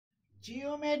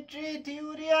Geometry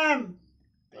theorem,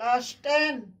 class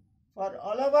 10 for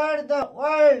all over the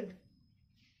world.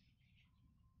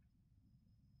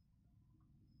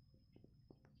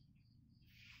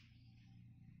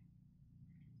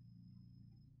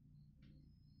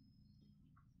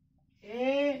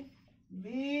 A,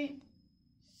 B,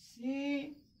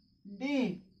 C,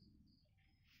 D.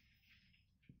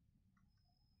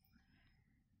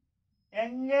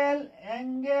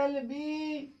 Angle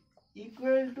B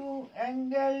equal to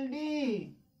angle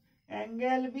D.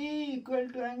 Angle B equal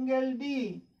to angle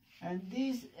D. And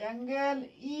this angle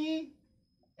E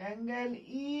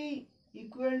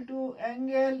equal to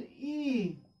angle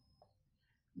E.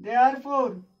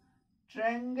 Therefore,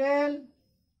 triangle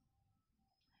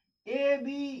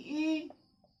ABE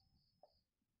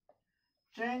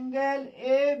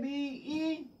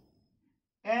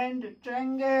and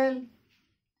triangle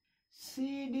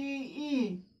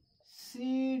CDE.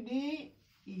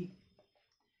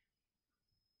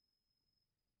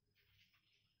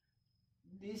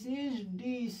 This is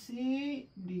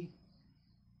DCD.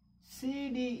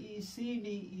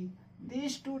 CDE.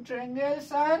 These two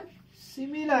triangles are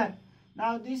similar.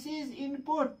 Now this is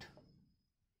input.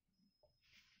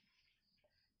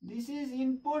 This is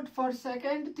input for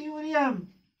second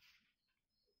theorem.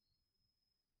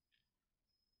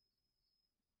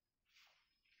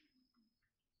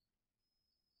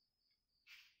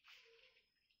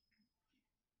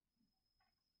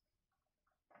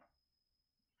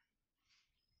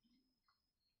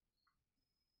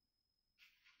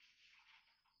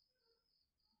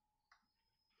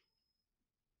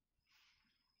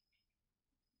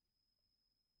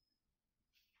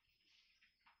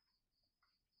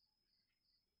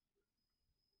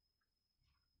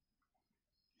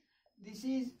 This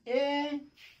is A,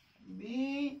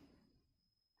 B,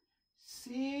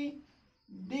 C,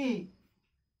 D.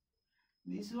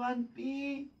 This one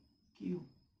P, Q.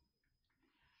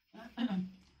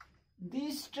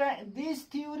 This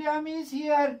theorem is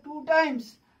here 2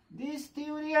 times. This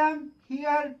theorem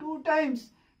here 2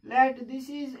 times. Let this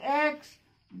is X,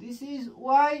 this is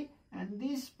Y, and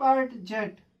this part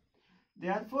Z.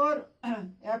 Therefore,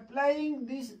 applying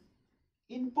this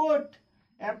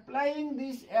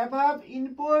above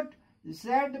input, Z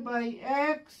by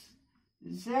X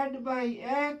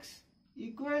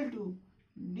equal to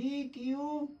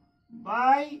DQ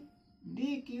by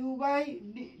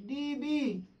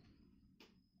DB.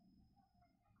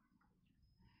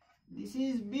 This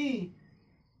is B.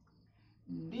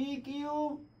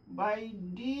 DQ by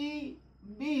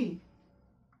DB.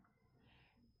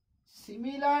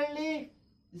 Similarly,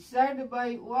 Z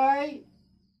by Y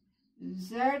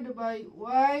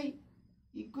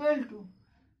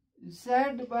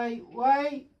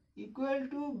equal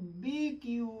to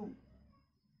BQ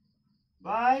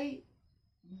by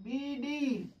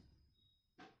BD.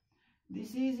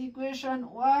 This is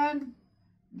equation 1.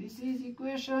 This is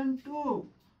equation 2.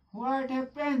 What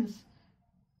happens?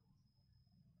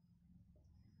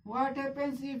 What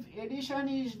happens if addition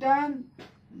is done?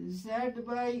 Z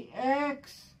by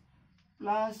X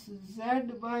plus Z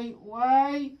by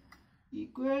Y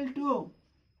equal to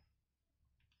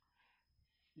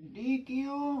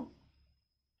DQ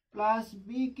plus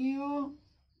BQ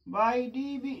by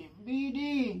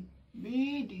BD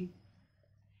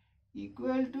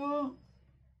equal to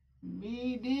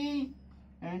BD,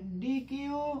 and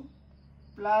DQ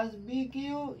plus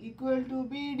BQ equal to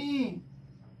BD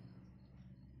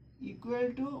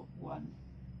equal to 1.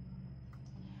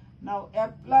 Now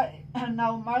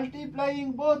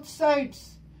multiplying both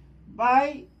sides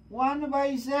by 1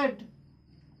 by Z,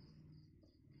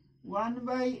 1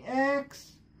 by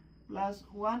X plus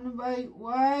 1 by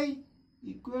Y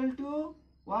equal to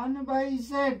 1 by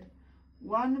Z.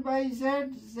 1 by Z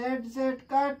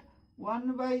cut,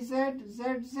 1 by Z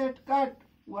cut,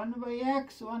 1 by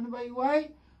X, 1 by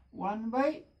Y, 1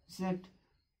 by Z.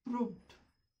 Proved.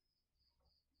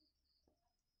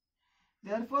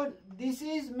 Therefore, this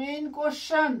is main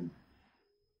question.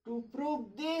 To prove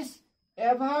this,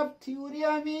 above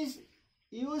theorem is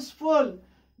useful.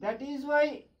 That is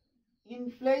why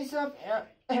in place of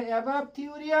above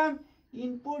theorem,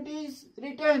 input is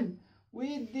written.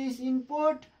 With this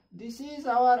input, this is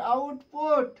our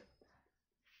output.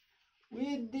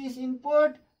 With this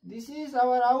input, this is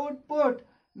our output.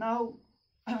 Now,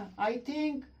 I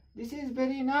think this is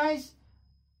very nice,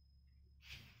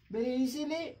 very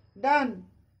easily done.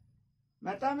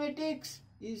 Mathematics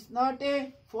is not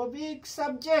a phobic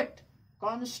subject.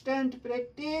 Constant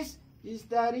practice is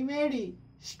the remedy.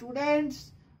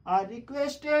 Students are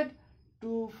requested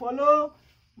to follow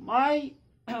my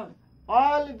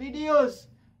all videos.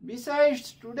 Besides,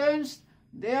 students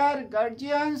their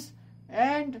guardians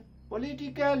and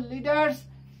political leaders,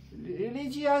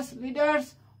 religious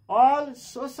leaders, all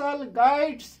social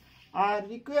guides are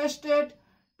requested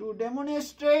to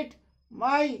demonstrate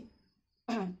my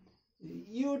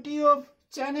YouTube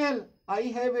channel. I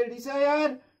have a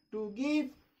desire to give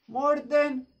more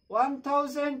than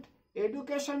 1000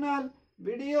 educational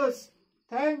videos.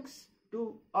 Thanks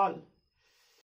to all.